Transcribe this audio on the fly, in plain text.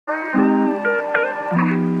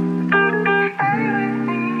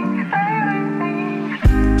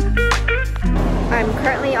I'm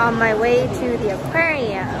currently on my way to the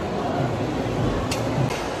aquarium.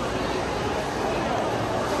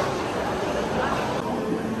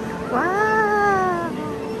 Wow!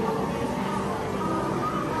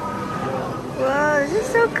 Whoa, this is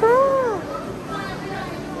so cool!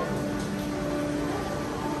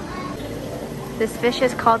 This fish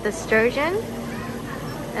is called the sturgeon,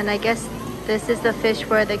 and I guess this is the fish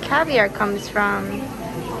where the caviar comes from.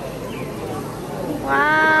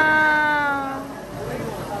 Wow!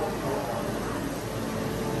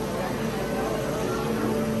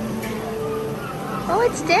 Oh,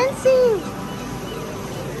 it's dancing!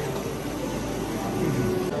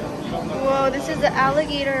 Whoa, this is the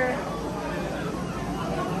alligator.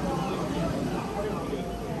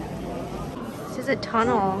 This is a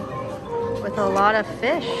tunnel with a lot of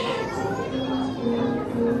fish.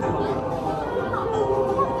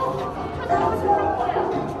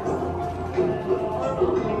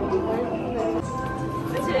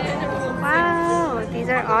 Wow, these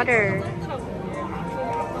are otters.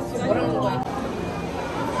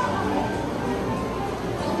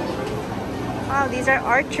 Wow, these are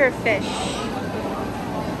archer fish.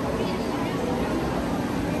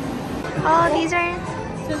 Oh, these are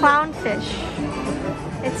clownfish.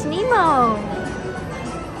 It's Nemo.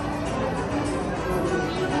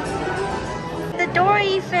 The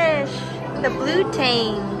dory fish. The blue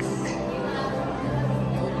tangs.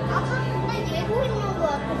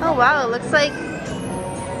 Oh wow, it looks like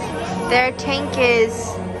their tank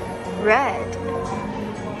is red.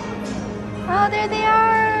 Oh, there they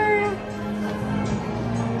are.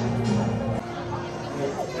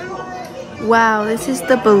 Wow, this is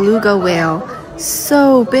the beluga whale.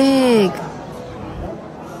 So big.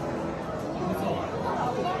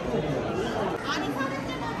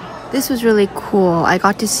 This was really cool. I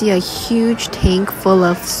got to see a huge tank full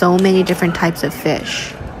of so many different types of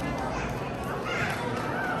fish.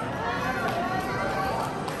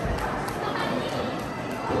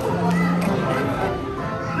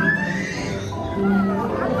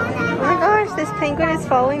 Oh my gosh, this penguin is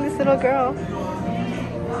following this little girl.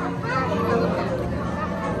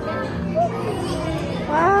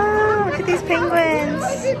 Wow, look at these penguins.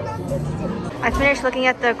 I finished looking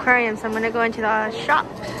at the aquarium, so I'm gonna go into the shop.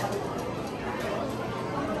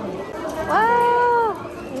 Wow,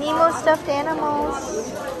 Nemo stuffed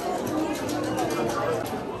animals.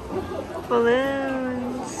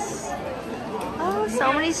 Balloons. Oh,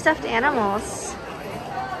 so many stuffed animals.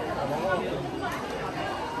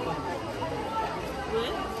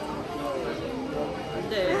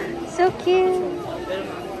 So cute.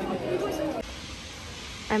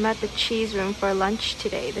 I'm at the cheese room for lunch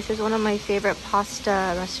today. This is one of my favorite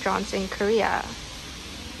pasta restaurants in Korea.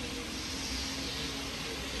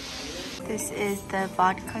 This is the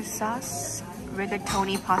vodka sauce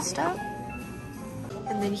rigatoni pasta.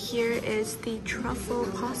 And then here is the truffle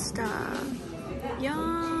pasta.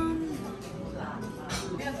 Yum!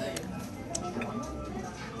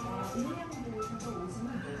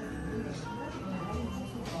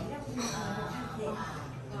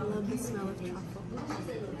 I love the smell of truffle.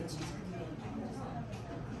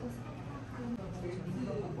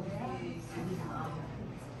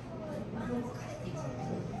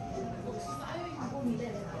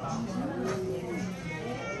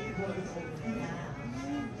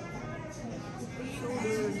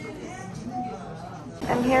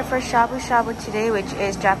 I'm here for shabu shabu today, which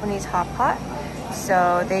is Japanese hot pot.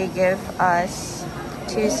 So they give us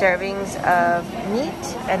 2 servings of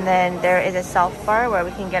meat, and then there is a self bar where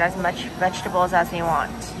we can get as much vegetables as we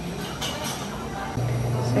want.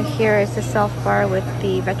 So here is the self bar with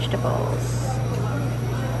the vegetables.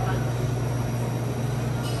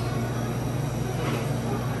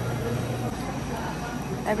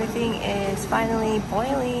 Everything is finally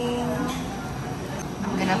boiling.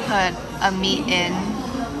 I'm gonna put a meat in.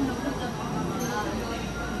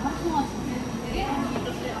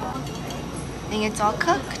 I think it's all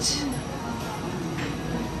cooked.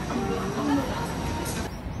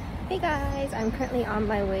 Hey guys, I'm currently on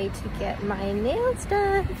my way to get my nails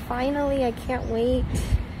done. Finally, I can't wait.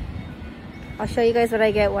 I'll show you guys what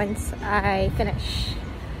I get once I finish.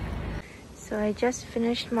 So I just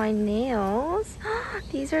finished my nails.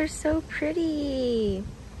 These are so pretty.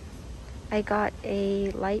 I got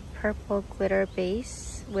a light purple glitter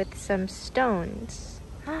base with some stones.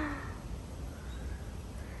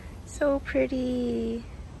 So pretty.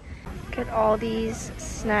 Look at all these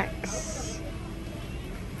snacks.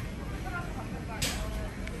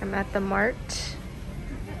 I'm at the mart.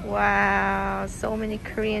 Wow, so many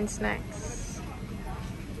Korean snacks.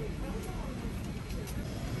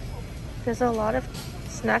 There's a lot of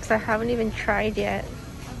snacks I haven't even tried yet.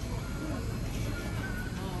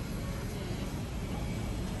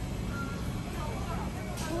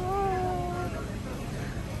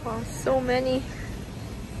 Wow, so many.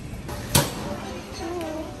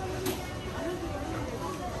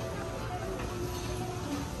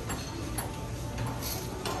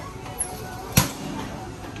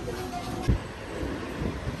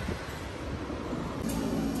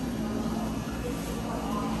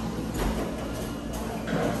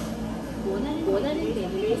 원하는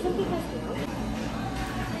메뉴를 선택하세요.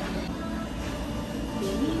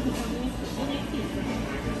 메뉴 구성을 조절할 수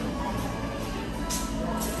있습니다.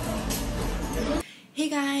 Hey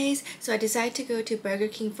guys, so I decided to go to Burger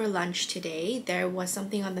King for lunch today. There was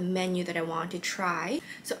something on the menu that I wanted to try.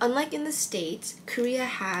 So unlike in the States, Korea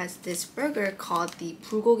has this burger called the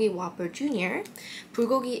Bulgogi Whopper Jr.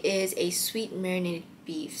 Bulgogi is a sweet marinated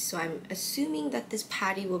beef, so I'm assuming that this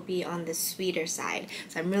patty will be on the sweeter side.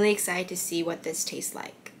 So I'm really excited to see what this tastes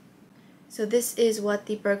like. So this is what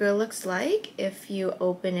the burger looks like. If you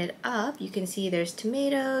open it up, you can see there's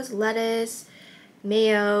tomatoes, lettuce,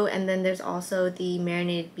 mayo, and then there's also the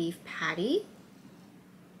marinated beef patty.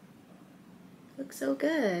 Looks so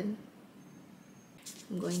good.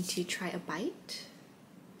 I'm going to try a bite.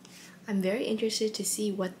 I'm very interested to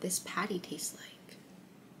see what this patty tastes like.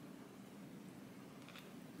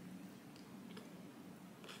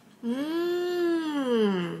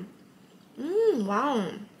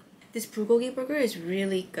 Wow. This bulgogi burger is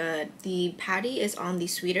really good. The patty is on the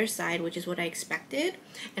sweeter side, which is what I expected,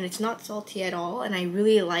 and it's not salty at all, and I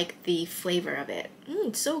really like the flavor of it.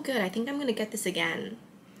 It's so good. I think I'm gonna get this again.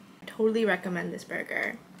 I totally recommend this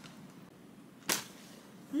burger.